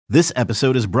This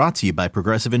episode is brought to you by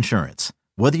Progressive Insurance.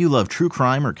 Whether you love true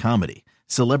crime or comedy,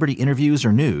 celebrity interviews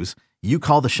or news, you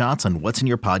call the shots on what's in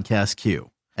your podcast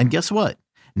queue. And guess what?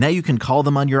 Now you can call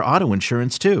them on your auto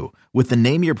insurance too with the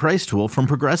Name Your Price tool from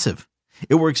Progressive.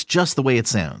 It works just the way it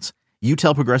sounds. You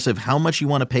tell Progressive how much you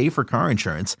want to pay for car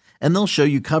insurance, and they'll show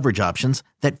you coverage options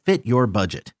that fit your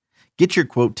budget. Get your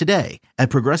quote today at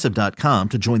Progressive.com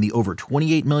to join the over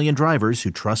 28 million drivers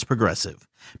who trust Progressive.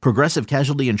 Progressive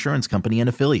Casualty Insurance Company and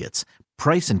Affiliates.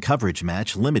 Price and coverage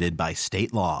match limited by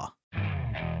state law.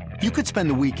 You could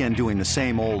spend the weekend doing the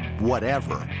same old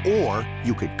whatever, or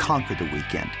you could conquer the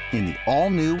weekend in the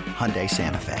all-new Hyundai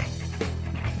Santa Fe.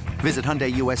 Visit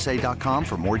HyundaiUSA.com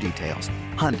for more details.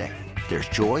 Hyundai, there's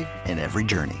joy in every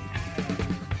journey.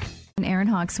 Aaron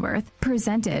Hawksworth,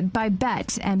 presented by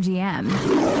BetMGM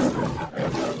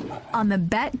on the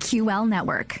BetQL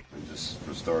network. Just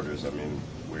for starters, I mean,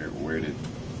 where did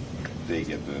they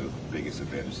get the biggest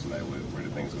advantage tonight? Where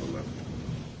did things go left?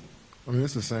 I mean,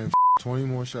 it's the same. 20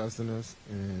 more shots than us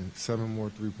and 7 more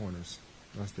three-pointers.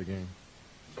 That's the game.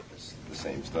 It's the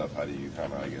same stuff. How do you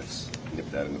kind of, I guess, nip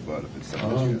that in the bud if it's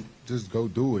something Just go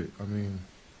do it. I mean,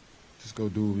 just go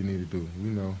do what we need to do. You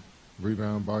know,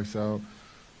 rebound, box out,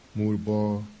 move the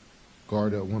ball,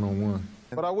 guard up one-on-one.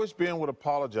 But I wish Ben would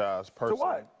apologize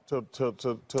personally. To what?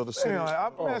 To the city.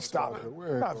 Stop it.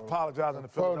 I'm not apologizing to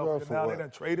Philadelphia now. They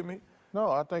done traded me. No,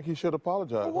 I think he should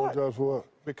apologize. For what? Apologize for what?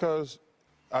 Because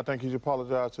I think he should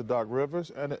apologize to Doc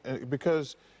Rivers. And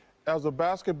because as a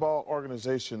basketball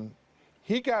organization,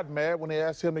 he got mad when they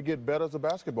asked him to get better as a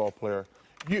basketball player.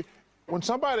 When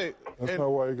somebody... That's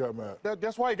not why he got mad.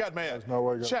 That's why he got mad. That's not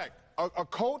why he got Check. A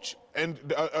coach and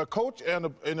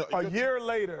a year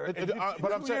later,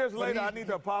 but I'm 2 years later, I need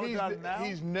to apologize now.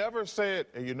 He's never said,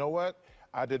 hey, you know what?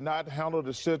 I did not handle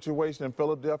the situation in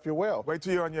Philadelphia well. Wait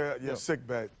till you're on your sick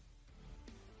bed.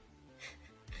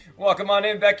 Welcome on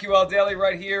in, BetQL Daily,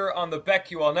 right here on the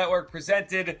BetQL Network,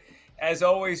 presented, as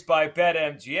always, by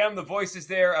BetMGM. The voices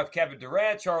there of Kevin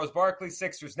Durant, Charles Barkley,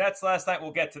 Sixers Nets last night.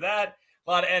 We'll get to that.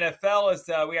 A lot of NFL as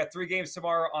we got 3 games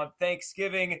tomorrow on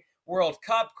Thanksgiving. World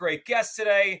Cup, great guests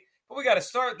today. But we got to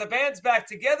start. The band's back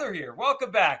together here. Welcome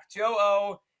back. Joe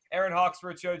O, Aaron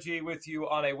Hawksworth, Joe G with you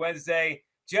on a Wednesday.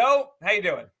 Joe, how you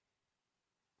doing?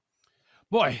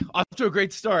 Boy, off to a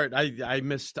great start. I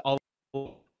missed all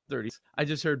 30s. I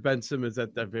just heard Ben Simmons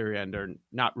at the very end, or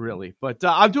not really. But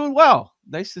I'm doing well.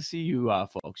 Nice to see you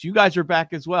folks. You guys are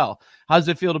back as well. How does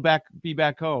it feel to be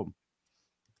back home?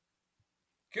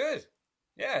 Good.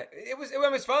 Yeah, it was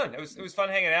fun. It was fun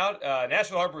hanging out.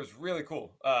 National Harbor was really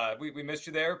cool. We missed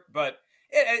you there, but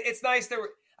it's nice that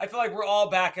I feel like we're all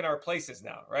back in our places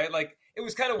now, right? Like it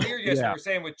was kind of weird yesterday. We were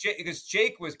saying with Jake, because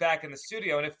Jake was back in the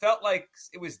studio, and it felt like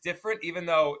it was different, even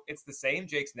though it's the same.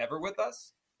 Jake's never with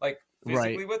us, like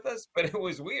physically with us, but it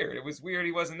was weird. It was weird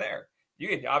he wasn't there.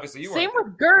 You obviously you same weren't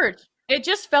with Gert. It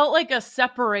just felt like a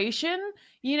separation,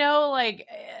 you know, like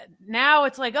now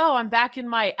it's like, oh, I'm back in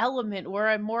my element where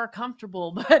I'm more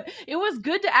comfortable. But it was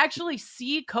good to actually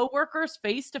see coworkers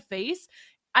face to face.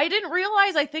 I didn't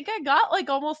realize, I think I got like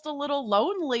almost a little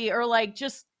lonely or like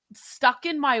just stuck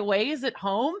in my ways at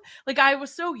home. Like I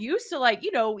was so used to like,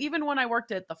 you know, even when I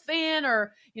worked at the Fan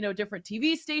or, you know, different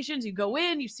TV stations, you go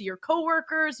in, you see your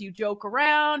coworkers, you joke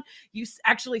around, you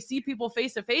actually see people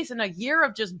face to face. In a year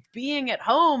of just being at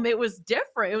home, it was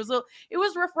different. It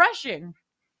was refreshing.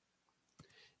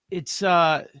 It's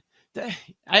I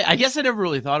guess I never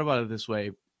really thought about it this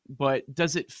way, but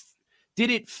did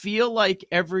it feel like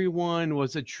everyone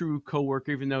was a true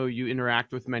coworker, even though you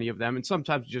interact with many of them, and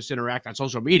sometimes you just interact on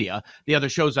social media, the other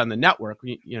shows on the network,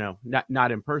 you know,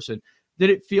 not in person? Did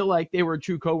it feel like they were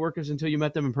true coworkers until you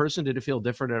met them in person? Did it feel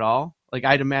different at all? Like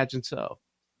I'd imagine so.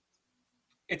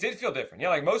 It did feel different. Yeah,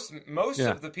 like most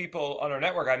of the people on our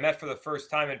network I met for the first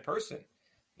time in person.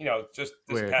 You know, just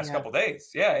this past couple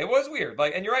days. Yeah, it was weird.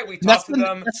 Like, and you're right. We talked to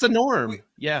them. That's the norm.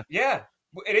 Yeah.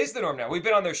 It is the norm now. We've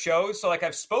been on their shows, so like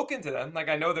I've spoken to them, like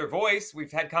I know their voice.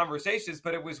 We've had conversations,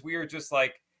 but it was weird just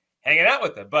like hanging out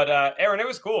with them. But Aaron, it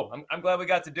was cool. I'm glad we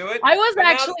got to do it. I was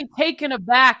actually taken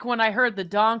aback when I heard the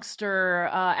Donkster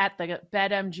at the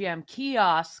BetMGM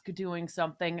kiosk doing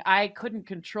something. I couldn't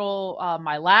control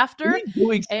my laughter, and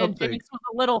James was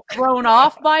a little thrown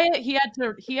off by it. He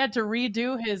had to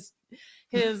redo his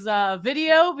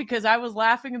video because I was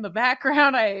laughing in the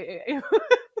background. It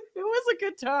was a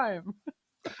good time.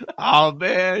 Oh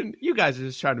man, you guys are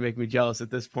just trying to make me jealous at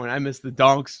this point. I miss the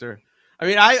Donkster. I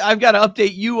mean, I've got to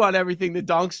update you on everything the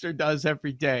Donkster does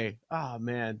every day. Oh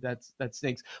man, that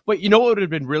stinks. But you know what would have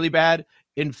been really bad?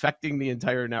 Infecting the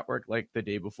entire network like the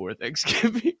day before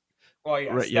Thanksgiving. Well,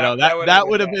 yes, right, that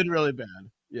would have been really bad.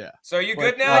 Yeah. So are you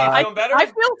good now? You feeling better? I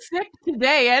feel sick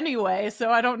today anyway, so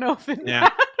I don't know if it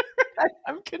matters.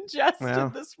 I'm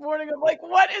congested this morning. I'm like,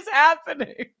 what is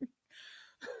happening?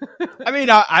 I mean,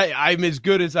 I'm as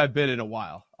good as I've been in a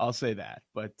while. I'll say that.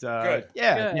 But good.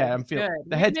 I'm feeling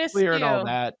the head's clear and all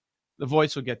that. The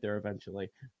voice will get there eventually.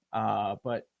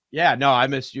 But yeah, no, I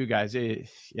missed you guys. It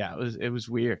was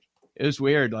weird. It was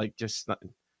weird. Like just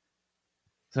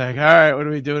it's like, all right, what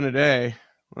are we doing today?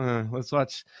 Let's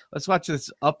watch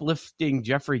this uplifting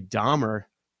Jeffrey Dahmer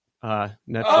Netflix.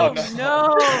 Oh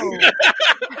no!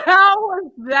 How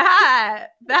was that?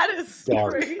 That is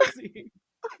crazy.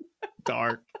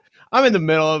 Dark. I'm in the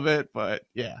middle of it, but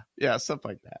yeah, stuff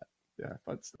like that. Yeah,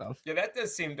 fun stuff. Yeah, that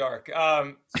does seem dark.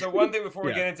 So one thing before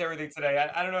we get into everything today,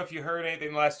 I don't know if you heard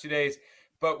anything the last 2 days,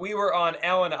 but we were on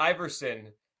Allen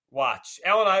Iverson watch.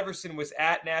 Allen Iverson was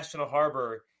at National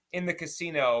Harbor in the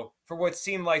casino for what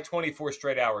seemed like 24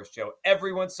 straight hours, Joe.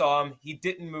 Everyone saw him. He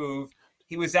didn't move.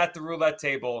 He was at the roulette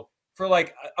table for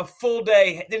like a full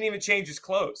day, didn't even change his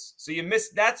clothes. So you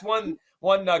missed, that's one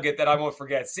nugget that I won't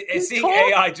forget. Seeing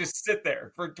AI just sit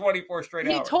there for 24 straight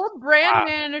hours. He told brand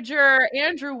manager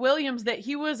Andrew Williams that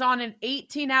he was on an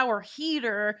 18-hour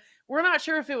heater. We're not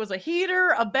sure if it was a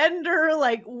heater, a bender,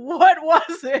 like what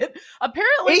was it?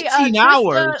 Apparently 18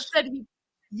 hours. Said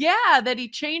that he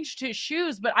changed his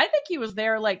shoes, but I think he was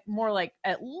there like more like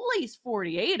at least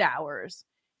 48 hours.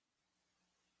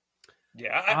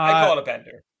 Yeah, I call it a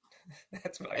bender.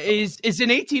 That's what I call it. Is an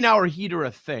 18-hour heater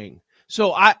a thing?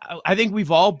 So I think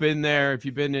we've all been there. If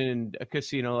you've been in a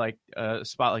casino like a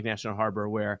spot like National Harbor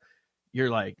where you're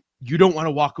like, you don't want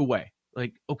to walk away.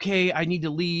 Like, okay, I need to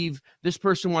leave. This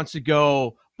person wants to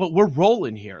go, but we're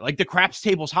rolling here. Like the craps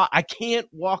table's hot. I can't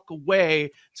walk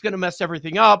away. It's going to mess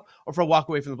everything up. Or if I walk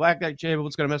away from the blackjack table,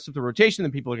 it's going to mess up the rotation.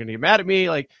 Then people are going to get mad at me.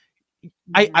 Like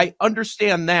I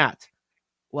understand that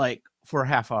like for a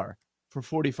half hour. For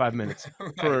 45 minutes,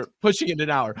 right. For pushing it an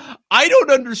hour. I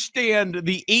don't understand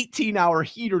the 18-hour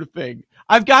heater thing.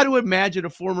 I've got to imagine a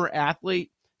former athlete,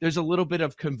 there's a little bit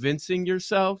of convincing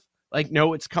yourself. Like,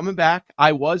 no, it's coming back.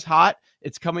 I was hot.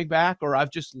 It's coming back. Or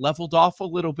I've just leveled off a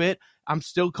little bit. I'm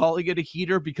still calling it a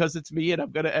heater because it's me and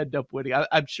I'm going to end up winning.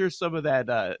 I'm sure some of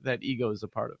that ego is a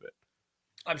part of it.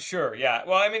 I'm sure, yeah.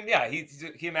 Well, I mean, yeah, he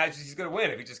imagines he's going to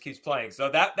win if he just keeps playing. So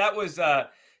that was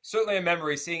certainly a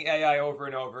memory, seeing AI over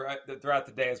and over throughout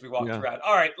the day as we walked around.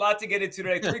 All right, a lot to get into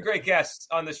today. 3 great guests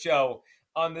on the show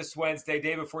on this Wednesday,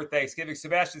 day before Thanksgiving.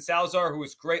 Sebastian Salazar, who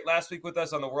was great last week with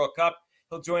us on the World Cup.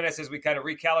 He'll join us as we kind of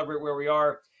recalibrate where we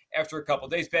are after a couple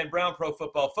days. Ben Brown, Pro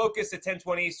Football Focus at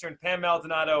 10:20 Eastern. Pam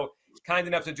Maldonado, kind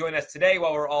enough to join us today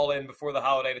while we're all in before the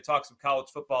holiday to talk some college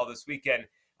football this weekend.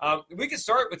 We can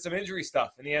start with some injury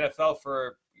stuff in the NFL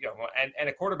for and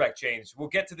a quarterback change. We'll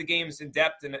get to the games in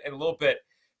depth in a little bit.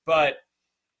 But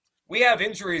we have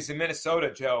injuries in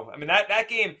Minnesota, Joe. I mean, that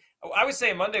game, I was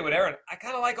saying Monday with Aaron, I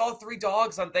kind of like all 3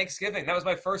 dogs on Thanksgiving. That was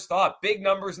my first thought. Big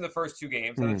numbers in the first 2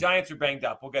 games. And the Giants are banged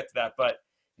up. We'll get to that. But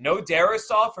no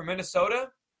Darisaw for Minnesota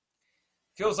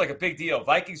feels like a big deal.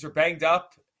 Vikings are banged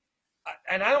up.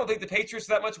 And I don't think the Patriots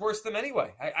are that much worse than them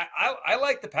anyway. I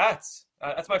like the Pats.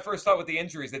 That's my first thought with the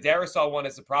injuries. The Darisaw one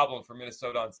is a problem for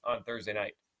Minnesota on Thursday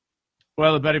night.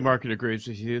 Well, the betting market agrees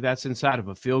with you. That's inside of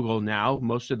a field goal now.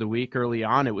 Most of the week early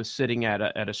on, it was sitting at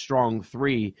a strong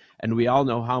 3, and we all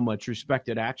know how much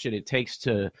respected action it takes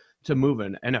to move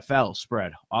an NFL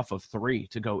spread off of 3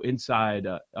 to go inside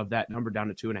of that number down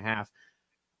to 2.5.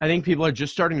 I think people are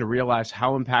just starting to realize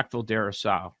how impactful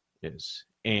Darisaw is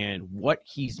and what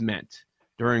he's meant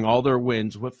during all their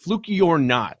wins, what fluky or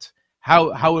not,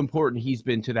 how important he's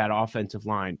been to that offensive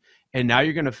line. And now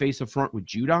you're going to face a front with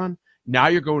Judon. Now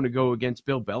you're going to go against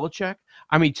Bill Belichick.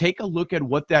 I mean, take a look at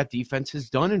what that defense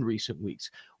has done in recent weeks.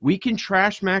 We can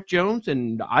trash Mac Jones,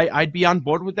 and I'd be on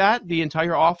board with that, the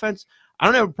entire offense. I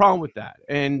don't have a problem with that.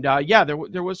 And,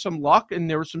 there was some luck, and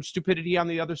there was some stupidity on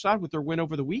the other side with their win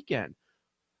over the weekend.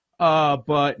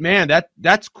 But, man,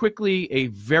 that's quickly a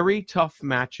very tough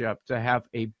matchup to have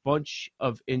a bunch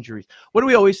of injuries. What do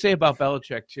we always say about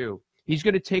Belichick, too? He's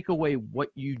going to take away what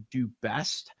you do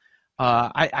best.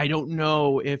 I don't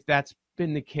know if that's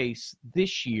been the case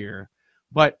this year,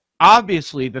 but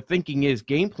obviously the thinking is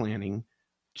game planning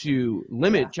to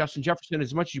limit Justin Jefferson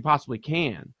as much as you possibly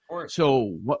can.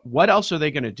 So what else are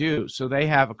they going to do? So they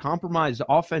have a compromised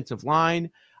offensive line.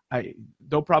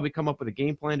 They'll probably come up with a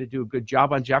game plan to do a good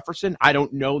job on Jefferson. I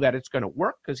don't know that it's going to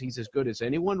work because he's as good as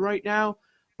anyone right now.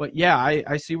 But, yeah,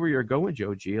 I see where you're going,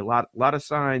 Joe G. A lot of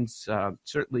signs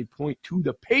certainly point to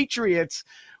the Patriots.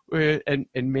 And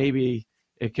maybe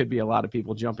it could be a lot of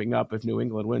people jumping up if New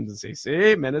England wins and say,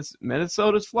 see,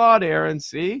 Minnesota's flawed, Aaron.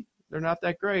 See, they're not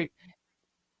that great.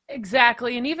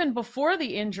 Exactly. And even before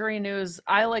the injury news,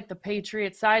 I like the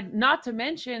Patriots side, not to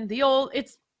mention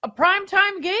it's a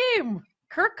primetime game.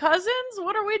 Kirk Cousins,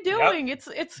 what are we doing? Yep.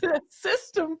 It's a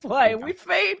system play. We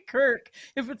fade Kirk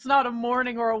if it's not a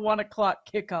morning or a 1:00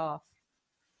 kickoff.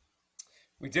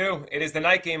 We do. It is the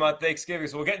night game on Thanksgiving,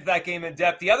 so we'll get into that game in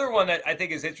depth. The other one that I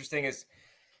think is interesting is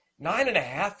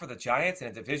 9.5 for the Giants in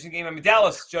a division game. I mean,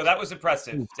 Dallas, Joe, that was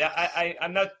impressive.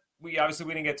 I'm not. We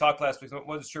didn't get talked last week. So I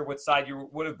wasn't sure what side you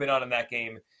would have been on in that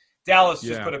game. Dallas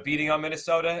just put a beating on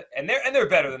Minnesota, and they're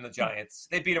better than the Giants.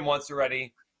 They beat them once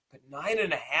already, but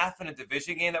 9.5 in a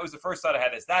division game. That was the first thought I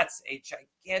had. That's a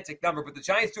gigantic number. But the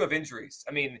Giants do have injuries.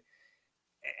 I mean,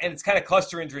 and it's kind of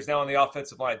cluster injuries now on the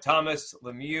offensive line. Thomas,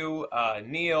 Lemieux,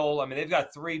 Neal. I mean, they've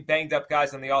got 3 banged up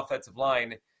guys on the offensive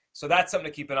line. So that's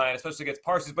something to keep an eye on, especially against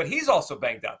Parsons. But he's also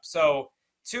banged up. So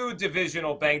 2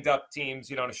 divisional banged up teams,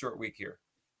 in a short week here.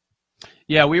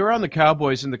 Yeah, we were on the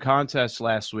Cowboys in the contest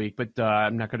last week, but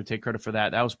I'm not going to take credit for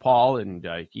that. That was Paul, and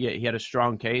he had a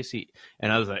strong case. It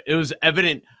was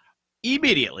evident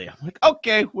immediately. I'm like,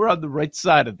 okay, we're on the right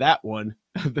side of that one.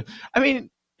 I mean,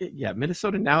 yeah,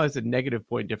 Minnesota now has a negative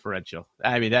point differential.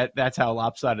 I mean, that's how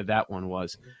lopsided that one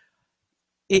was.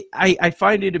 I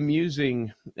find it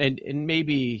amusing, and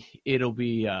maybe it'll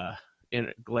be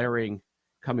glaring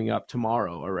coming up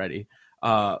tomorrow already.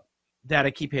 That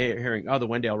I keep hearing, the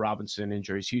Wendell Robinson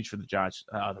injury is huge for the Giants.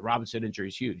 The Robinson injury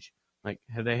is huge. Like,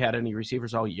 have they had any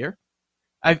receivers all year?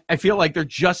 I feel like they're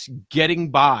just getting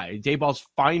by. Dayball's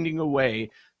finding a way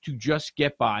to just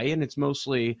get by, and it's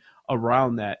mostly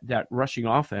around that rushing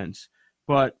offense.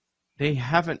 But they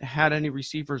haven't had any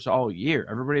receivers all year.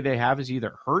 Everybody they have is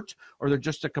either hurt or they're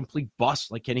just a complete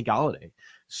bust like Kenny Golladay.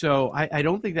 So I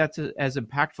don't think that's as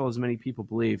impactful as many people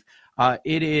believe.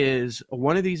 It is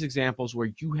one of these examples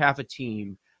where you have a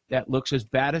team that looks as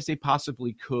bad as they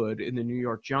possibly could in the New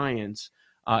York Giants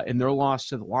in their loss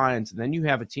to the Lions, and then you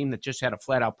have a team that just had a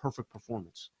flat-out perfect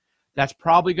performance. That's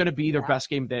probably going to be their best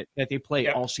game that they play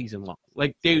all season long.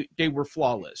 Like, they were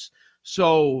flawless.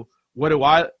 So what do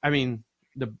I mean,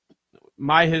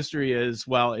 my history is,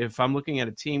 well, if I'm looking at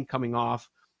a team coming off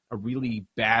a really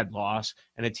bad loss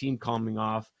and a team coming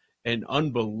off an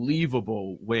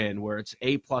unbelievable win where it's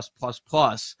A+++,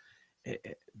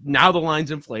 now the line's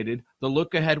inflated. The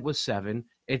look ahead was 7.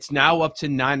 It's now up to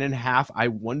 9.5. I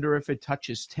wonder if it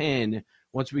touches 10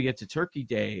 once we get to Turkey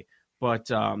Day. But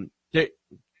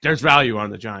there's value on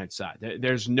the Giants side.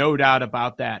 There's no doubt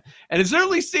about that. And it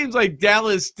certainly seems like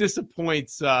Dallas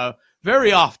disappoints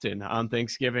very often on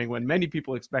Thanksgiving when many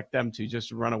people expect them to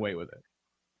just run away with it.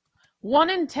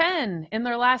 1-10 in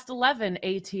their last 11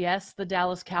 ATS, the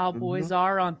Dallas Cowboys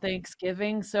are on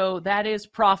Thanksgiving. So that is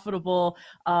profitable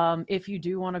if you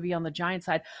do want to be on the Giants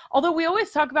side. Although we always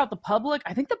talk about the public.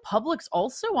 I think the public's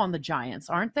also on the Giants,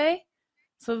 aren't they?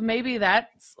 So maybe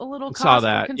that's a little cause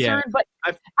for concern. Yeah. But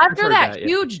after that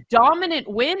huge dominant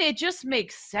win, it just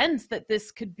makes sense that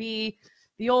this could be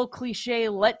the old cliche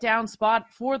letdown spot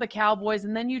for the Cowboys.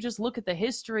 And then you just look at the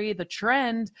history, the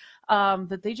trend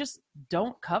that they just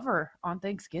don't cover on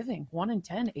Thanksgiving.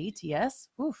 1-10 ATS.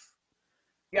 Oof.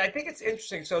 Yeah, I think it's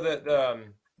interesting. So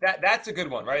that's a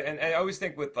good one, right? And I always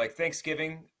think with like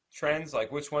Thanksgiving trends,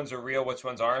 like which ones are real, which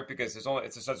ones aren't, because it's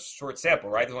such a short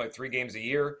sample, right? There's only 3 games a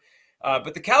year.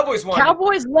 But the Cowboys won.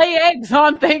 Cowboys lay eggs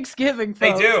on Thanksgiving,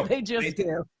 folks. They do. They just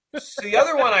do. So the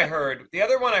other one I heard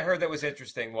that was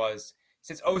interesting was,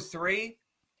 since 2003,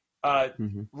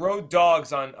 road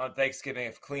dogs on Thanksgiving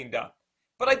have cleaned up.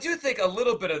 But I do think a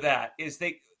little bit of that is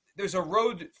there's a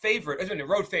road favorites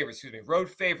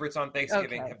on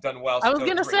Thanksgiving have done well. I was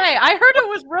going to say, I heard it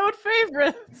was road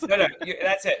favorites. No,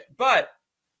 that's it. But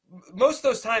most of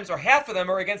those times, or half of them,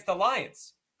 are against the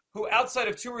Lions, who outside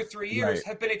of 2 or 3 years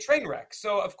have been a train wreck.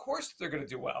 So of course they're going to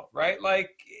do well, right? Like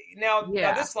now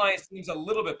this Lions team's a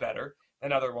little bit better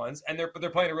than other ones, and they're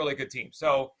playing a really good team.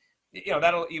 So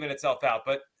that'll even itself out.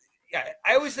 But yeah,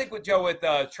 I always think with Joe, with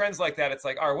trends like that, it's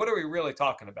like, all right, what are we really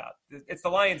talking about? It's the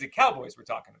Lions and Cowboys we're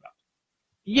talking about.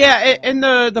 Yeah, and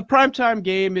the primetime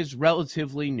game is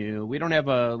relatively new. We don't have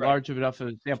a large enough of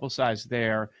a sample size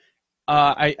there.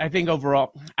 I think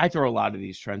overall, I throw a lot of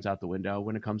these trends out the window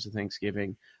when it comes to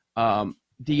Thanksgiving.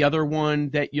 The other one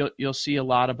that you'll see a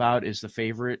lot about is the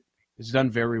favorite. It's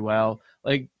done very well.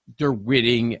 Like, they're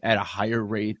winning at a higher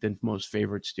rate than most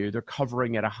favorites do. They're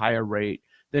covering at a higher rate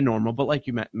than normal. But like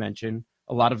you mentioned,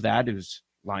 a lot of that is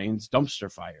Lions dumpster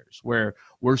fires, where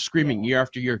we're screaming year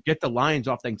after year, get the Lions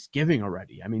off Thanksgiving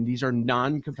already. I mean, these are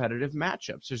non-competitive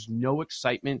matchups. There's no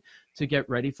excitement to get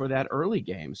ready for that early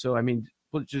game. So, I mean,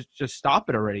 just stop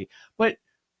it already. But,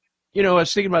 I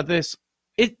was thinking about this.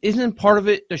 It isn't part of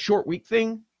it the short week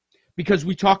thing, because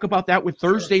we talk about that with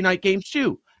Thursday night games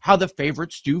too, how the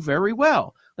favorites do very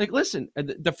well. Like, listen,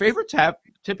 the favorites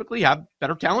typically have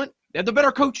better talent. They have the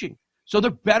better coaching. So they're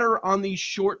better on these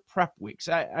short prep weeks.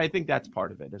 I think that's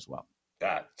part of it as well.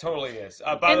 That totally is.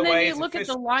 By the way, and then you look at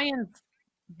the Lions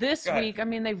this week. I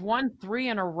mean, they've won 3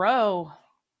 in a row.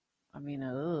 I mean,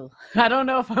 I don't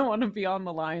know if I want to be on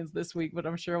the Lions this week, but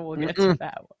I'm sure we'll get to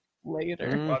that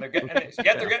later. Well, they're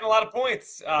getting a lot of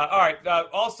points. All right.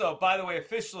 Also, by the way,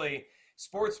 officially,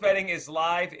 sports betting is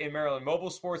live in Maryland. Mobile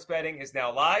sports betting is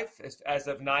now live as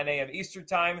of 9 a.m. Eastern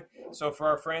time. So for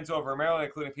our friends over in Maryland,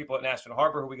 including people at National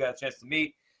Harbor who we got a chance to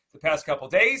meet the past couple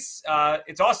of days,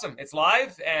 it's awesome. It's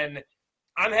live, and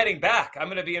I'm heading back. I'm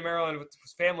going to be in Maryland with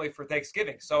family for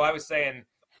Thanksgiving. So I was saying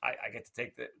I get to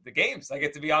take the games. I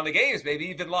get to be on the games, maybe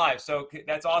even live. So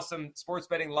that's awesome. Sports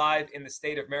betting live in the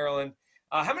state of Maryland.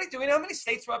 Do we know how many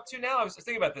states we're up to now? I was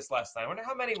thinking about this last night. I wonder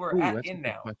how many we're in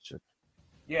now. Question.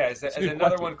 Yeah, as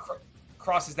another one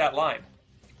crosses that line.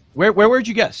 Where'd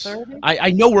you guess? 30?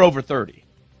 I know we're over 30.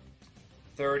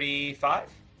 35?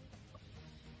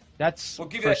 That's the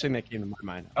first thing that came to my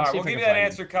mind. All right, we'll give you that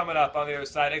answer coming up on the other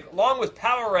side, along with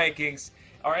power rankings,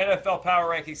 our NFL power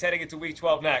rankings heading into Week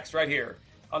 12 next, right here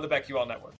on the BetQL Network.